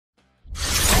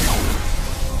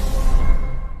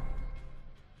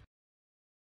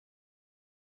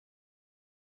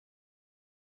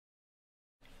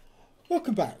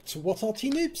Welcome back to What Arty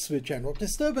Noobs with General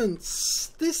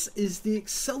Disturbance. This is the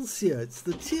Excelsior. It's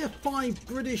the Tier 5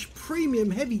 British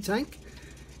Premium Heavy Tank.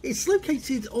 It's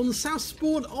located on the south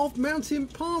spawn of Mountain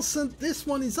Pass, and this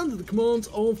one is under the command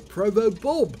of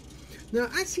ProvoBob. Now,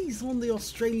 as he's on the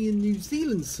Australian-New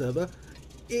Zealand server,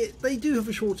 they do have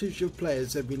a shortage of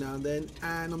players every now and then,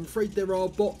 and I'm afraid there are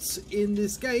bots in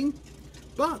this game.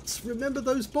 But remember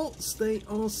those bots, they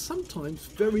are sometimes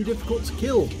very difficult to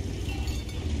kill.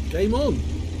 Game on.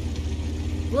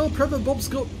 Well, ProvoBob's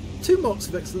got 2 marks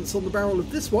of excellence on the barrel of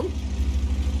this one,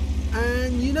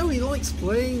 and you know he likes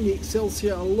playing the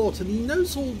Excelsior a lot, and he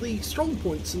knows all the strong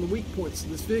points and the weak points of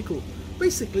this vehicle.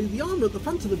 Basically, the armour at the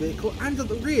front of the vehicle and at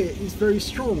the rear is very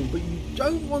strong, but you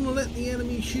don't want to let the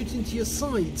enemy shoot into your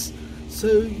sides,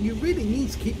 so you really need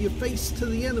to keep your face to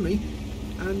the enemy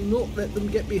and not let them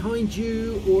get behind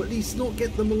you, or at least not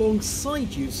get them alongside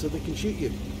you so they can shoot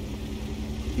you.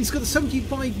 He's got a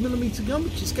 75mm gun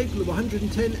which is capable of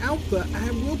 110 output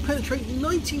and will penetrate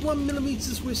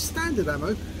 91mm with standard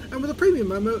ammo, and with a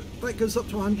premium ammo that goes up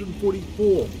to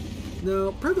 144.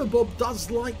 Now, ProvoBob does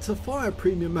like to fire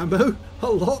premium ammo a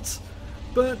lot,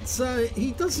 but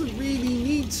he doesn't really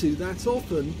need to that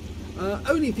often,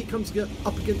 only if he comes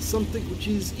up against something which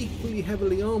is equally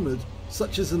heavily armoured,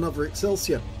 such as another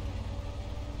Excelsior.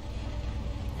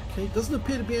 Okay, doesn't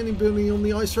appear to be anybody on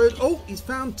the ice road. Oh, he's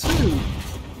found 2.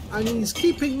 And he's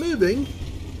keeping moving,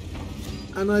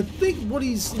 and I think what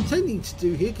he's intending to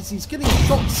do here, because he's getting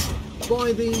shots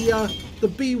by the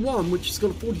B1, which has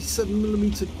got a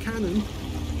 47mm cannon.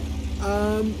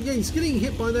 Yeah, he's getting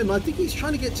hit by them. I think he's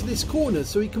trying to get to this corner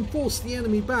so he can force the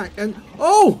enemy back. And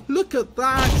oh, look at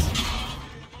that!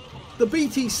 The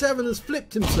BT7 has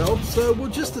flipped himself, so we'll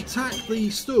just attack the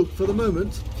Stug for the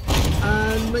moment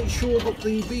and make sure that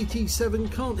the BT7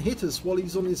 can't hit us while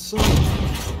he's on his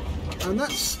side. And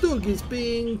that Stug is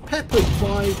being peppered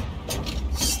by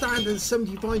standard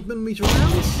 75mm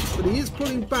rounds, but he is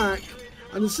pulling back,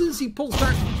 and as soon as he pulls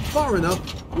back far enough,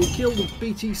 we'll kill the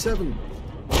BT7.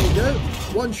 There we go,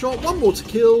 1 shot, 1 more to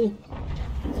kill.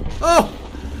 Oh!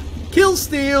 Kill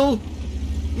steal!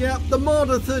 Yeah, the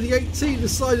Marder 38T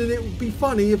decided it would be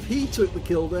funny if he took the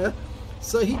kill there,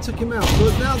 so he took him out.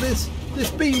 But now this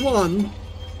B1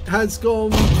 has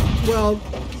gone, well,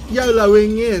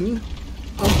 YOLOing in.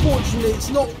 Unfortunately, it's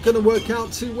not going to work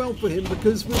out too well for him,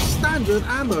 because with standard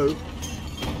ammo,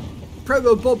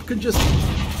 ProvoBob can just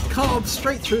carve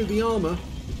straight through the armour.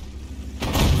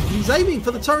 He's aiming for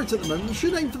the turret at the moment. You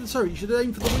should aim for the turret. You should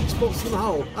aim for the weak spots in the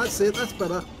hull. That's it. That's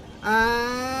better.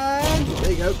 And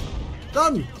there you go.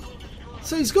 Done.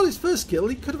 So he's got his first kill.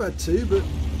 He could have had 2, but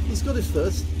he's got his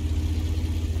first.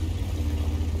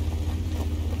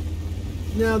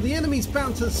 Now, the enemy's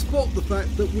bound to spot the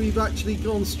fact that we've actually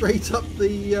gone straight up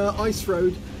the ice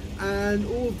road, and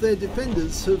all of their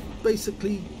defenders have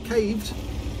basically caved.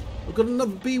 We've got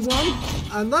another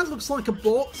B1, and that looks like a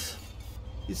bot.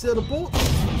 Is that a bot?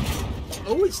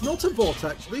 Oh, it's not a bot,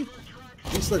 actually.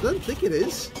 At least I don't think it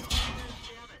is.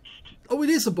 Oh, it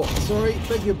is a bot. Sorry,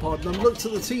 beg your pardon. I've looked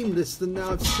at the team list, and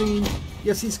now I've seen...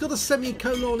 Yes, he's got a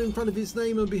semicolon in front of his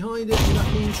name and behind it, and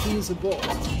that means he is a bot.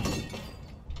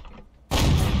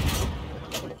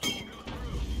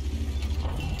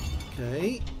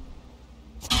 Okay.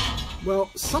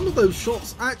 Well, some of those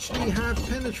shots actually have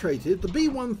penetrated. The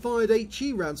B1 fired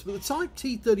HE rounds, but the Type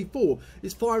T34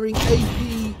 is firing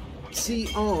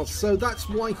APCR, so that's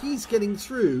why he's getting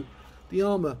through the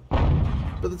armour.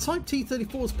 But the Type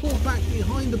T34 is pulled back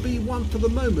behind the B1 for the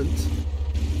moment.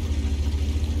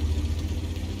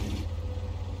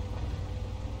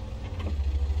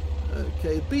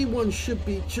 Okay, B1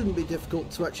 shouldn't be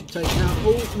difficult to actually take out.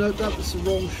 Oh no, that was the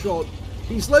wrong shot.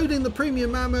 He's loading the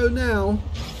premium ammo now.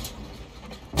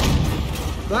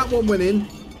 That one went in.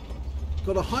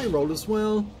 Got a high roll as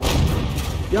well.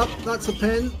 Yep, that's a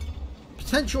pen.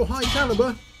 Potential high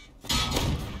caliber.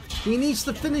 He needs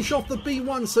to finish off the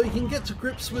B1 so he can get to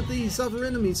grips with these other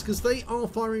enemies, because they are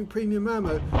firing premium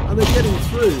ammo and they're getting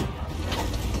through.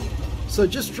 So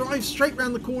just drive straight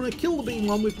round the corner, kill the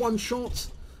B1 with 1 shot,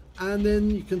 and then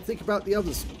you can think about the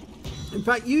others. In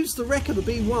fact, use the wreck of the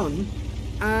B1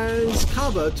 as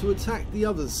cover to attack the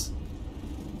others.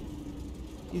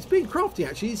 He's being crafty,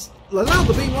 actually. He's allowed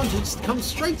the B1 to just come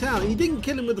straight out. He didn't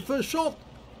kill him with the first shot.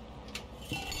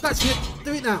 That's it.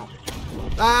 Do it now.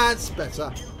 That's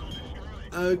better.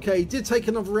 Okay, he did take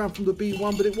another round from the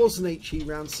B1, but it was an HE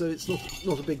round, so it's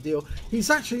not a big deal. He's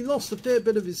actually lost a fair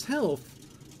bit of his health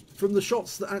from the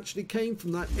shots that actually came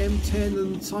from that M10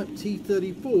 and Type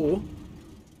T34.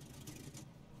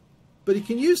 But he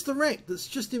can use the wreck that's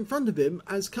just in front of him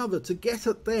as cover to get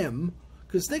at them,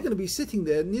 because they're going to be sitting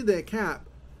there near their cap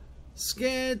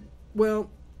Scared? Well,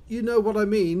 you know what I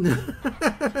mean.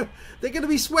 They're going to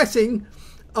be sweating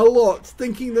a lot,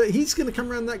 thinking that he's going to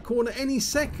come around that corner any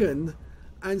second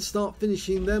and start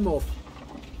finishing them off.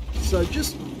 So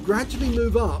just gradually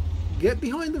move up, get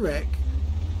behind the wreck.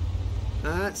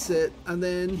 That's it. And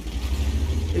then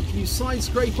if you side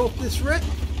scrape off this wreck,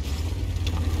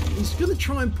 he's going to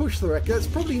try and push the wreck. That's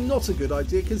probably not a good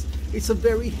idea because it's a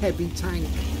very heavy tank,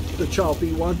 the Char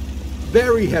B1.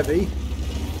 Very heavy.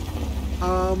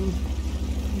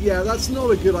 Yeah, that's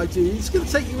not a good idea. It's going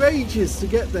to take you ages to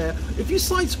get there. If you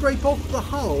side scrape off the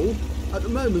hull at the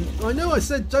moment, I know I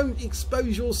said don't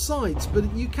expose your sides, but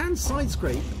you can side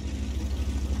scrape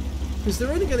because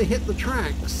they're only going to hit the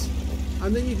tracks,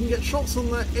 and then you can get shots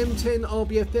on that M10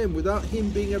 RBFM without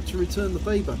him being able to return the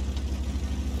favour.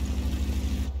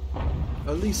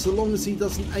 At least so long as he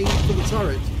doesn't aim for the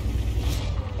turret.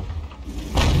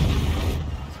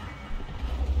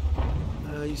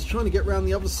 He's trying to get around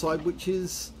the other side, which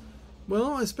is,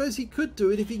 well, I suppose he could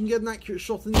do it if he can get an accurate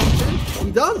shot in the M10.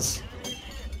 He does!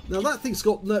 Now that thing's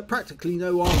got practically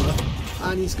no armour,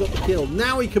 and he's got the kill.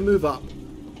 Now he can move up.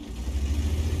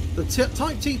 The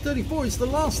Type T-34 is the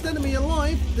last enemy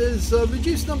alive. There's a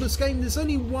reduced numbers game. There's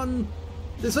only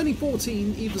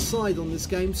 14 either side on this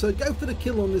game, so go for the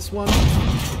kill on this one.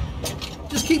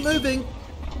 Just keep moving,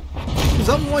 because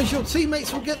otherwise your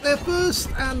teammates will get there first,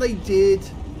 and they did.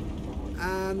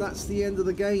 And that's the end of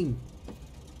the game.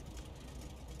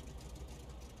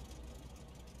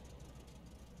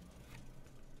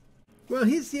 Well,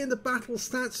 here's the end of battle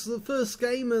stats for the first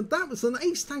game, and that was an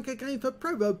ace tanker game for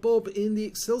ProvoBob in the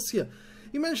Excelsior.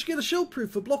 He managed to get a shell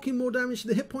proof for blocking more damage to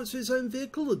the hit points of his own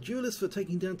vehicle, a duelist for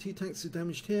taking down 2 tanks who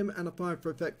damaged him, and a fire for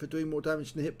effect for doing more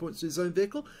damage to the hit points of his own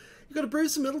vehicle. He got a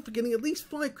bruise in the middle for getting at least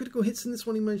 5 critical hits in this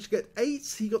one. He managed to get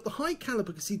 8. He got the high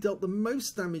caliber because he dealt the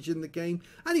most damage in the game,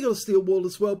 and he got a steel wall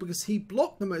as well because he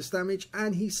blocked the most damage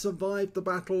and he survived the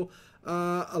battle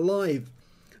alive.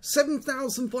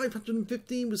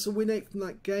 7,515 was the win rate from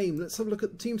that game. Let's have a look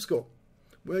at the team score.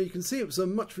 Well, you can see it was a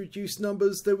much reduced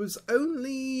numbers. There was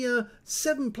only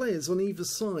 7 players on either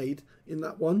side in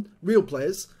that one, real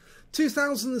players.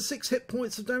 2,006 hit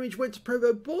points of damage went to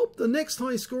ProvoBob. The next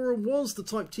high scorer was the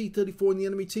Type T-34 in the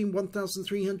enemy team,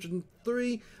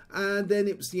 1,303. And then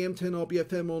it was the M10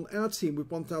 RBFM on our team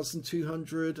with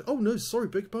 1,200. Oh no, sorry,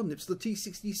 beg your pardon. It was the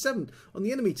T-67 on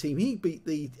the enemy team. He beat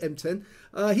the M10.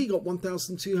 He got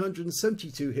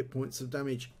 1,272 hit points of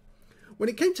damage. When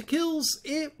it came to kills,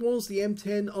 it was the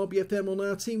M10 RBFM on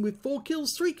our team with 4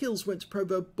 kills. 3 kills went to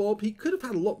ProvoBob. He could have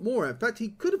had a lot more. In fact, he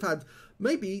could have had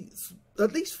maybe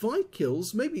at least 5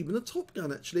 kills, maybe even a top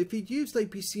gun actually, if he'd used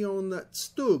APCR on that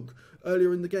Stug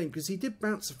earlier in the game, because he did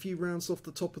bounce a few rounds off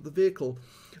the top of the vehicle.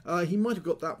 He might have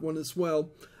got that one as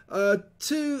well.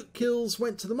 2 kills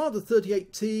went to the Marder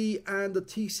 38T and the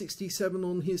T67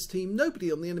 on his team.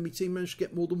 Nobody on the enemy team managed to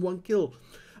get more than 1 kill.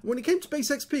 When it came to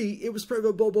base XP, it was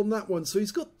ProvoBob on that one, so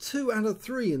he's got 2 out of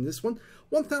 3 in this one.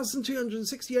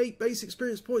 1,268 base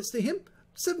experience points to him.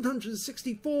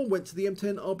 764 went to the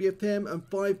M10 RBFM and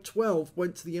 512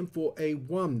 went to the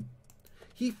M4A1.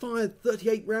 He fired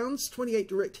 38 rounds, 28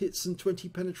 direct hits and 20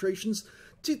 penetrations,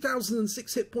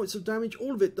 2,006 hit points of damage,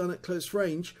 all of it done at close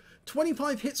range.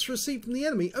 25 hits received from the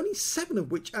enemy, only 7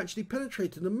 of which actually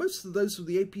penetrated, and most of those were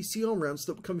the APCR rounds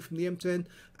that were coming from the M10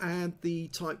 and the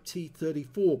Type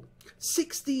T-34.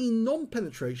 16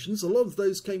 non-penetrations, a lot of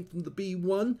those came from the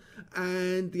B1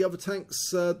 and the other tanks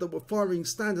that were firing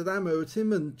standard ammo at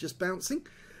him and just bouncing.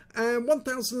 And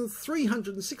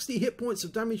 1,360 hit points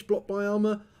of damage blocked by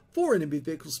armour, 4 enemy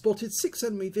vehicles spotted, 6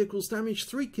 enemy vehicles damaged,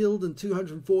 3 killed and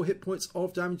 204 hit points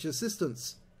of damage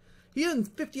assistance. He earned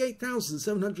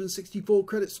 58,764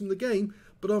 credits from the game,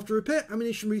 but after repair,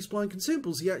 ammunition, resupply and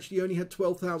consumables, he actually only had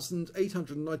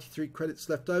 12,893 credits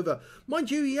left over. Mind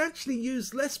you, he actually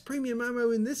used less premium ammo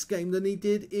in this game than he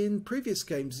did in previous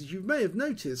games. As you may have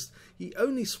noticed, he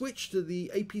only switched to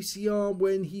the APCR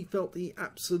when he felt he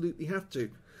absolutely had to.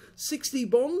 60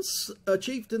 bombs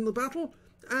achieved in the battle,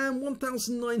 and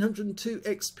 1,902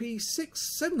 XP,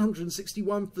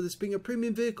 761 for this being a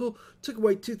premium vehicle, took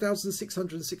away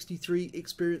 2,663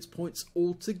 experience points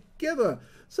altogether.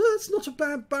 So that's not a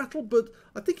bad battle, but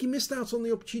I think he missed out on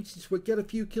the opportunity to get a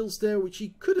few kills there, which he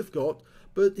could have got,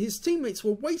 but his teammates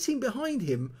were waiting behind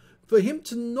him for him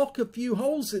to knock a few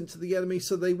holes into the enemy,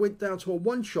 so they went down to a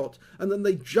one-shot, and then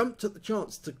they jumped at the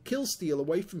chance to kill steal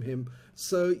away from him.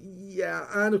 So yeah,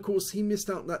 and of course he missed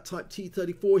out on that Type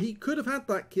T-34. He could have had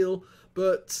that kill,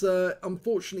 but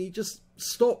unfortunately he just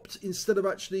stopped instead of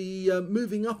actually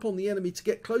moving up on the enemy to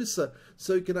get closer,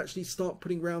 so he could actually start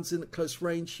putting rounds in at close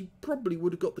range. He probably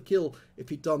would have got the kill if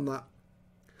he'd done that.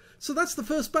 So that's the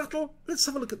first battle. Let's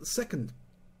have a look at the second.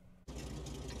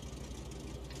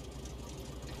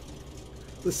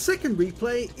 The second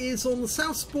replay is on the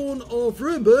south spawn of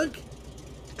Ruinberg,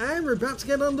 and we're about to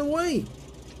get underway.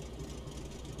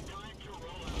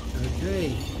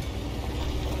 Okay.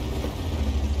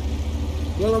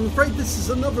 Well, I'm afraid this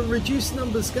is another reduced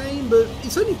numbers game, but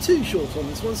it's only 2 short on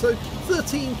this one, so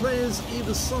 13 players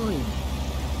either side.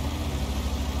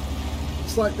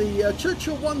 It's like the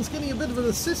Churchill one's getting a bit of an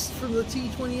assist from the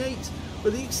T28,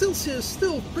 but the Excelsior is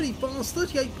still pretty fast,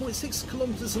 38.6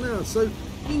 kilometers an hour, so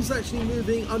he's actually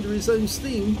moving under his own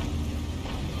steam.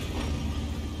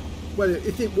 Well,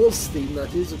 if it was steam,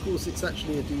 that is. Of course, it's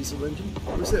actually a diesel engine.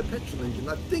 Or is it a petrol engine?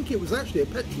 I think it was actually a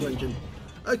petrol engine.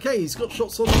 Okay, he's got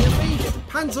shots on the enemy.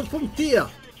 Panzer von Thier,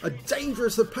 a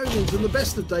dangerous opponent in the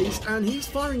best of days, and he's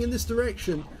firing in this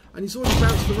direction, and he's already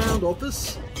bounced around off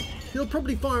us. He'll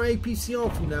probably fire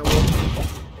APCR from now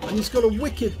on. And he's got a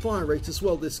wicked fire rate as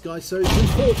well, this guy, so it's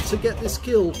important to get this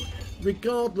kill.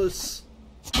 Regardless,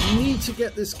 you need to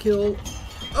get this kill.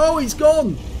 Oh, he's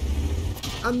gone!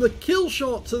 And the kill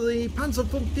shot to the Panzer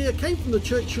von Thier came from the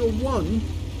Churchill 1.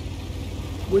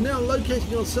 We're now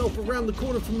locating ourselves around the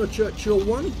corner from the Churchill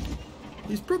 1.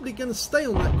 He's probably going to stay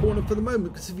on that corner for the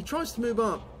moment, because if he tries to move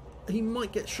up, he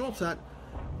might get shot at.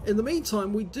 In the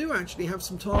meantime, we do actually have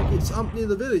some targets up near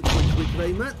the village which we can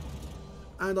aim at.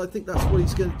 And I think that's what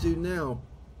he's going to do now.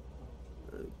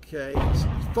 Okay, he's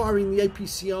firing the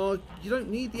APCR. You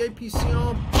don't need the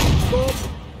APCR,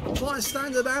 Bob. Fire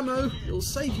standard ammo. It'll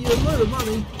save you a load of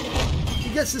money.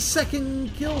 He gets his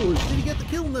second kill. Did he get the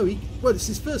kill? No, well, it's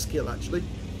his first kill actually.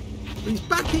 But he's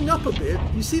backing up a bit.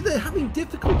 You see, they're having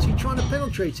difficulty trying to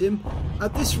penetrate him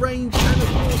at this range, and of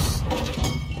course,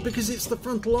 because it's the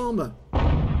frontal armour.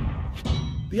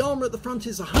 The armour at the front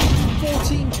is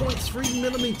 114.3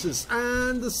 millimeters,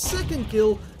 and the second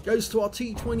kill goes to our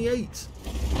T28.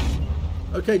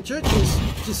 Okay, Churchill's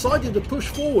decided to push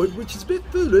forward, which is a bit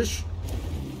foolish.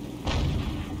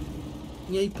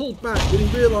 Yeah, he pulled back when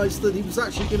he realised that he was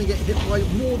actually going to get hit by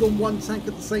more than one tank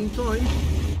at the same time.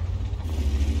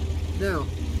 Now,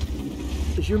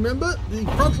 as you remember, the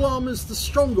frontal armour is the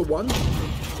stronger one,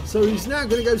 so he's now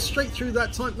going to go straight through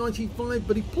that Type 95,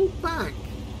 but he pulled back.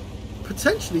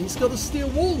 Potentially he's got a steel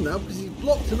wall now because he's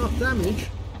blocked enough damage.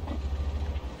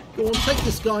 Go on, take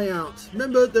this guy out.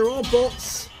 Remember, there are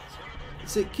bots.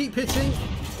 That's it, keep hitting.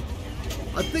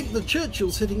 I think the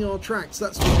Churchill's hitting our tracks,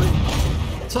 that's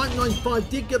why. Type 95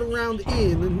 did get around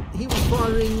in, and he was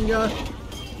firing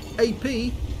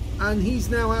AP, and he's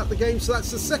now out the game, so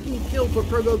that's the second kill for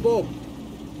ProvoBob.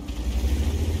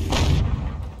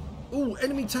 Ooh,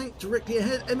 enemy tank directly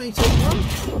ahead.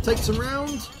 M881 takes a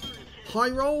round. High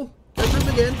roll. Go for him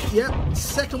again. Yep.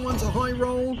 Second one's a high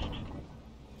roll.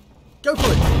 Go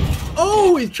for it.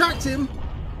 Oh, he tracked him.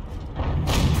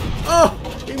 Oh,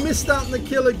 he missed out on the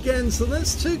kill again. So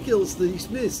there's 2 kills that he's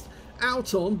missed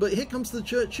out on. But here comes the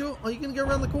Churchill. Are you going to go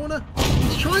around the corner?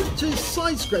 He's trying to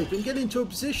side scrape and get into a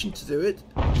position to do it.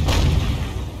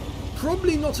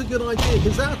 Probably not a good idea,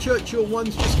 because our Churchill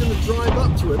one's just going to drive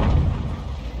up to him.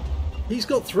 He's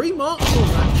got 3 marks on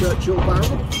that Churchill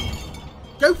barrel.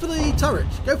 Go for the turret.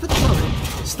 Go for the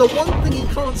turret. It's the one thing he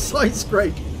can't side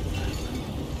scrape.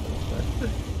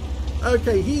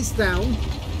 Okay, he's down.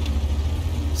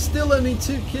 Still only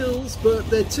 2 kills, but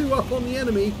they're 2 up on the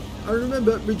enemy. And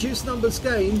remember, reduced numbers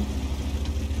game.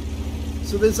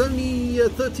 So there's only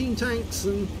 13 tanks,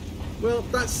 and well,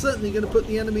 that's certainly going to put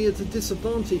the enemy at a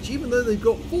disadvantage, even though they've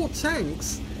got 4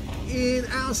 tanks in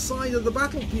our side of the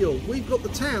battlefield. We've got the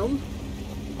town.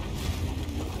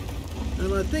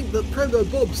 And I think that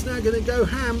ProvoBob's now going to go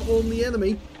ham on the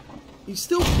enemy. He's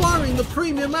still firing the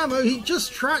premium ammo. He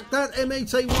just tracked that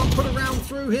M8A1, put a round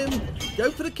through him.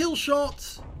 Go for the kill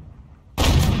shot.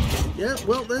 Yeah,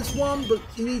 well, there's one, but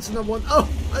he needs another one. Oh,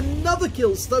 another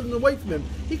kill stolen away from him.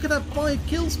 He could have 5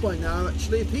 kills by now,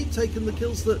 actually, if he'd taken the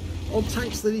kills that on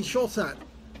tanks that he shot at.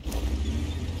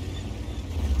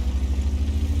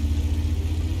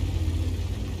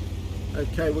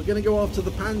 Okay, we're going to go after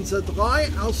the Panzer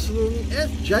III Aslains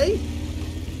FJ.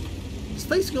 He's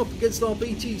facing off against our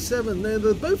BT7.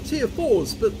 They're both tier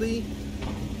 4s, but the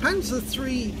Panzer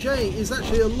IIIJ is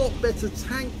actually a lot better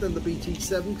tank than the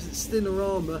BT7 because it's thinner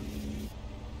armour.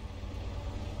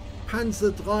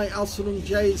 Panzer III Aslains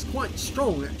J is quite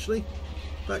strong, actually.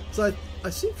 In fact, I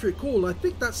seem to recall, I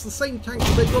think that's the same tank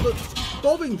that they got at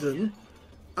Bovington,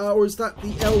 or is that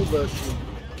the L version?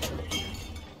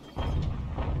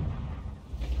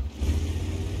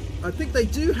 I think they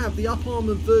do have the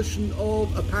up-armoured version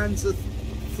of a Panzer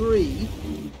III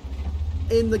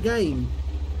in the game.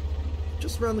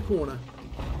 Just around the corner.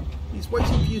 He's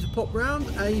waiting for you to pop round.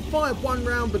 He fired one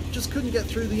round but just couldn't get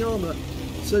through the armour.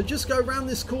 So just go around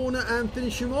this corner and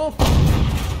finish him off.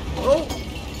 Oh,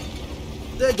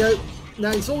 there you go.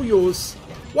 Now it's all yours.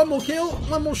 One more kill,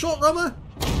 one more shot, Rummer.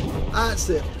 That's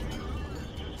it.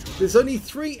 There's only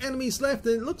 3 enemies left,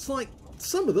 and it looks like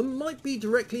some of them might be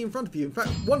directly in front of you. In fact,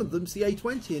 one of them's the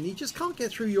A20, and he just can't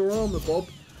get through your armour, Bob.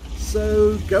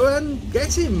 So go and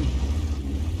get him.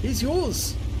 He's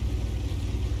yours.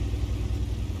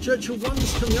 Churchill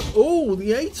 1's coming up. Oh,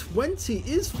 the A20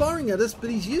 is firing at us, but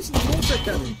he's using the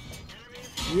autocannon.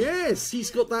 Yes,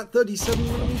 he's got that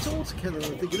 37mm autocannon,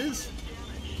 I think it is.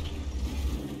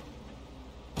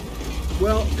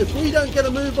 Well, if we don't get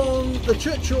a move on, the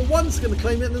Churchill 1's going to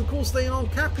claim it, and of course they are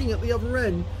capping at the other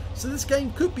end. So this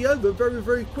game could be over very,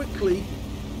 very quickly.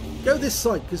 Go this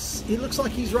side, because it looks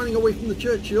like he's running away from the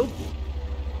Churchill.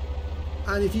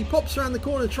 And if he pops around the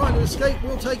corner trying to escape,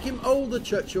 we'll take him. Oh, the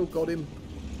Churchill got him.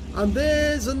 And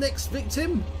there's the next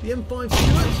victim, the M5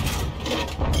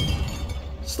 Stuart.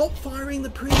 Stop firing the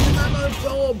premium ammo,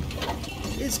 Bob.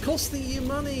 It's costing you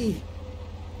money.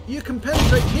 You can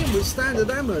penetrate him with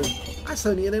standard ammo. That's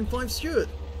only an M5 Stuart.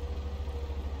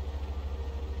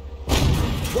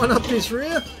 One up his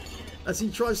rear as he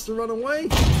tries to run away.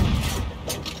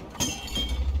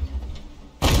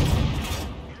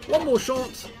 One more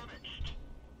shot.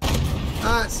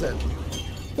 That's it.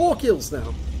 4 kills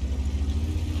now.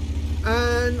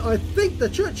 And I think the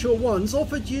Churchill 1's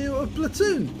offered you a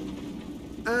platoon.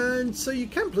 And so you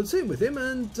can platoon with him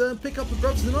and pick up the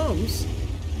brothers in arms.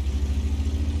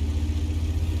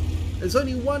 There's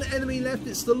only one enemy left,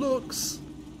 it's the Looks.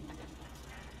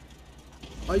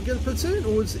 Are you going to platoon,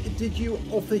 or did you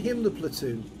offer him the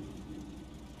platoon?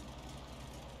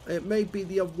 It may be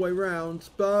the other way round,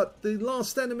 but the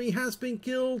last enemy has been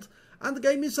killed and the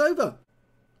game is over.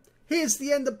 Here's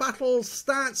the end of battle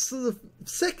stats for the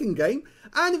second game,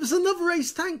 and it was another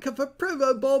ace tanker for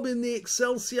ProvoBob in the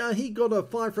Excelsior. He got a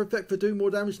fire for effect for doing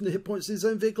more damage than the hit points of his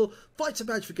own vehicle, fighter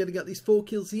badge for getting at least 4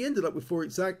 kills. He ended up with 4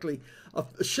 exactly. A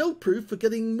shell proof for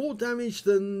getting more damage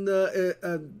than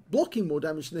blocking more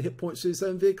damage than the hit points of his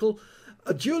own vehicle.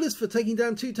 A duelist for taking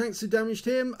down 2 tanks who damaged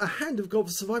him. A hand of God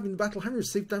for surviving the battle, having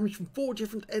received damage from 4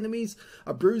 different enemies.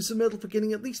 A bruiser medal for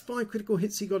getting at least 5 critical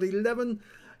hits. He got 11.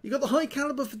 You got the high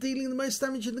caliber for dealing the most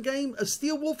damage in the game, a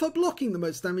steel wolf for blocking the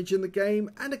most damage in the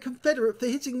game, and a confederate for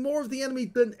hitting more of the enemy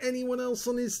than anyone else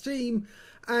on his team.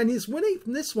 And his winning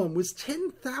from this one was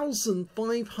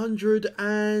 10,500,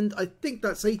 and I think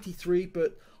that's 83,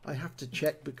 but I have to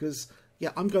check because,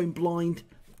 yeah, I'm going blind.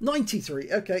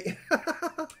 93, okay.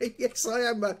 Yes, I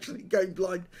am actually going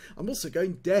blind. I'm also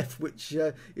going deaf, which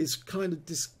is kind of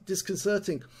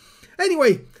disconcerting.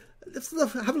 Anyway, let's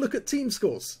have a look at team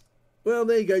scores. Well,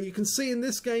 there you go. You can see in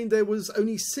this game there was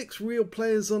only 6 real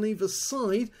players on either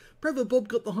side. ProvoBob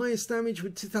got the highest damage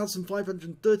with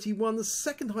 2,531. The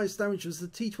second highest damage was the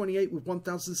T28 with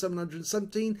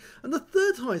 1,717. And the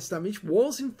third highest damage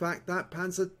was, in fact, that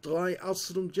Panzer III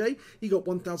Aslains J. He got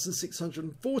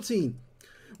 1,614.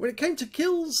 When it came to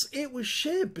kills, it was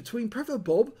shared between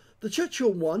ProvoBob, the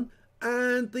Churchill 1,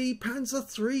 and the Panzer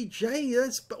III J.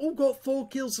 That's all got 4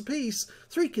 kills apiece.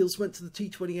 3 kills went to the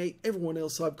T28. Everyone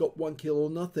else I've got 1 kill or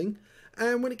nothing.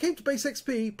 And when it came to base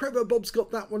XP, ProvoBob's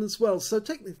got that one as well. So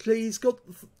technically he's got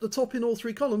the top in all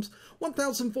 3 columns.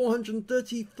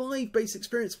 1,435 base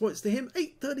experience points to him.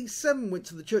 837 went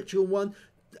to the Churchill 1.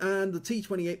 And the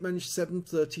T28 managed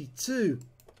 732.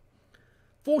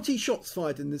 40 shots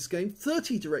fired in this game.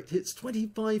 30 direct hits.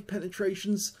 25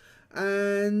 penetrations.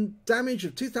 And damage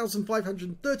of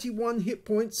 2,531 hit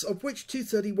points, of which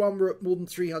 231 were at more than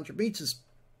 300 meters.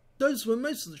 Those were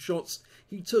most of the shots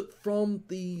he took from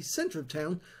the centre of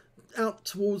town out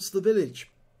towards the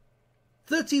village.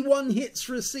 31 hits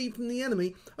received from the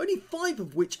enemy, only 5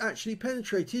 of which actually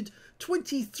penetrated,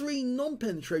 23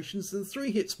 non-penetrations and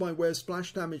 3 hits by way of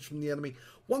splash damage from the enemy.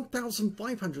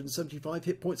 1,575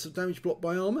 hit points of damage blocked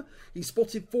by armour. He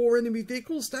spotted 4 enemy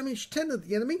vehicles, damaged 10 of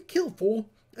the enemy, killed 4,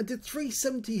 and did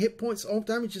 370 hit points of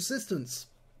damage assistance.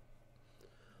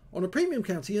 On a premium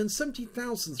count, he earned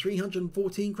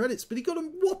 70,314 credits, but he got a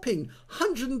whopping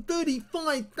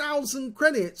 135,000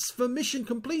 credits for mission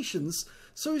completions,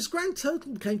 so his grand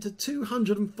total came to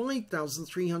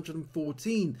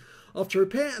 205,314. After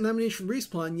repair and ammunition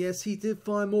respawn, yes, he did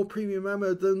fire more premium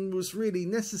ammo than was really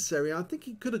necessary. I think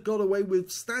he could have got away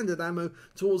with standard ammo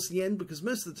towards the end because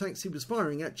most of the tanks he was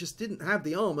firing at just didn't have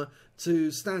the armour to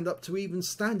stand up to even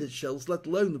standard shells, let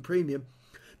alone the premium.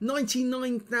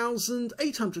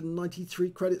 99,893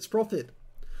 credits profit.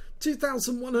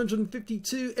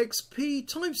 2,152 XP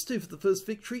times 2 for the first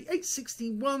victory,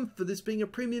 861 for this being a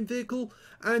premium vehicle,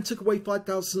 and took away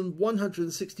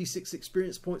 5,166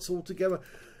 experience points altogether.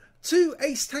 2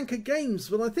 ace tanker games,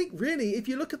 but I think really if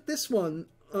you look at this one,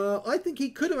 I think he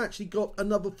could have actually got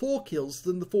another 4 kills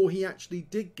than the 4 he actually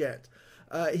did get.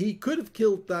 He could have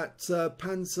killed that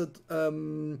Panzer,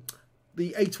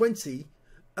 the A20,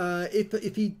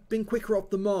 if he'd been quicker off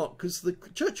the mark, because the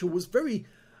Churchill was very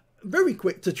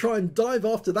quick to try and dive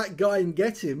after that guy and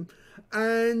get him,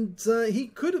 and he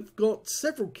could have got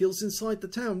several kills inside the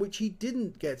town, which he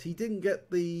didn't get. He didn't get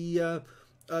the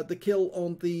kill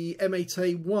on the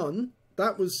M8A1.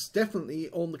 That was definitely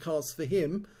on the cards for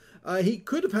him. He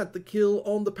could have had the kill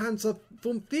on the Panzer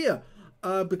von Fear,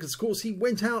 because of course he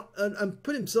went out and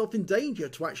put himself in danger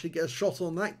to actually get a shot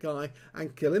on that guy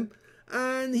and kill him.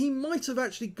 And he might have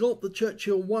actually got the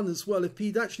Churchill 1 as well if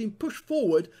he'd actually pushed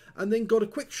forward and then got a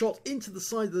quick shot into the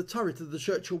side of the turret of the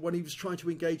Churchill when he was trying to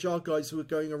engage our guys who were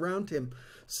going around him.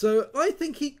 So I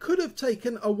think he could have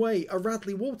taken away a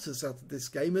Radley Walters out of this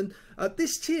game. And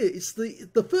this tier is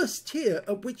the first tier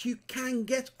at which you can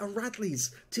get a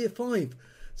Radley's, tier 5.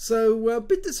 So a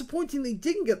bit disappointing that he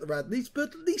didn't get the Radleys,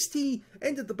 but at least he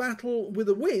ended the battle with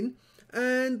a win.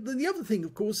 And then the other thing,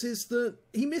 of course, is that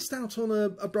he missed out on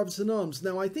a Brothers-in-Arms.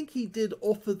 Now, I think he did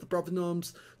offer the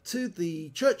Brothers-in-Arms to the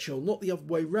Churchill, not the other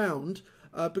way round,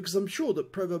 because I'm sure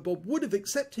that ProvoBob would have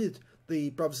accepted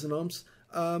the Brothers-in-Arms,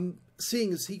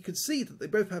 seeing as he could see that they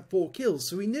both had 4 kills,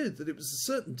 so he knew that it was a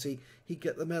certainty he'd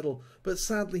get the medal. But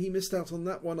sadly, he missed out on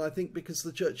that one, I think, because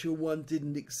the Churchill one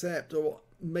didn't accept, or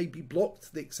maybe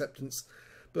blocked the acceptance.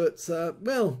 But,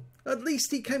 well, at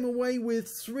least he came away with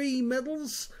 3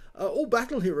 medals, all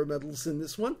Battle Hero medals in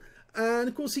this one. And,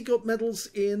 of course, he got medals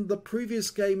in the previous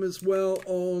game as well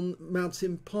on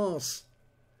Mountain Pass.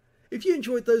 If you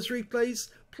enjoyed those replays,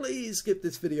 please give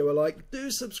this video a like.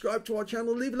 Do subscribe to our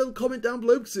channel. Leave a little comment down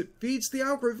below because it feeds the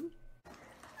algorithm.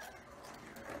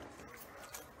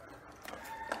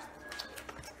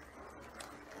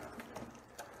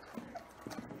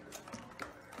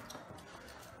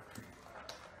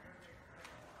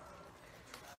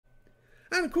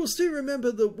 And of course, do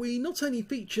remember that we not only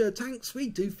feature tanks, we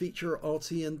do feature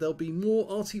Arty, and there'll be more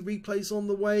Arty replays on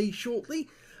the way shortly.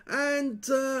 And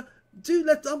do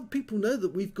let other people know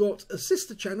that we've got a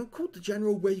sister channel called The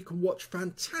General, where you can watch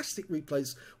fantastic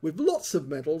replays with lots of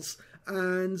medals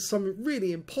and some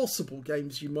really impossible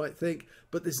games, you might think,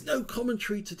 but there's no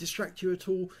commentary to distract you at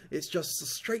all. It's just a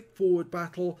straightforward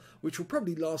battle, which will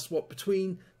probably last, what,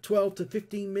 between 12 to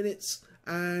 15 minutes,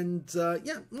 and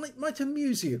yeah, might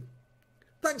amuse you.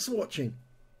 Thanks for watching.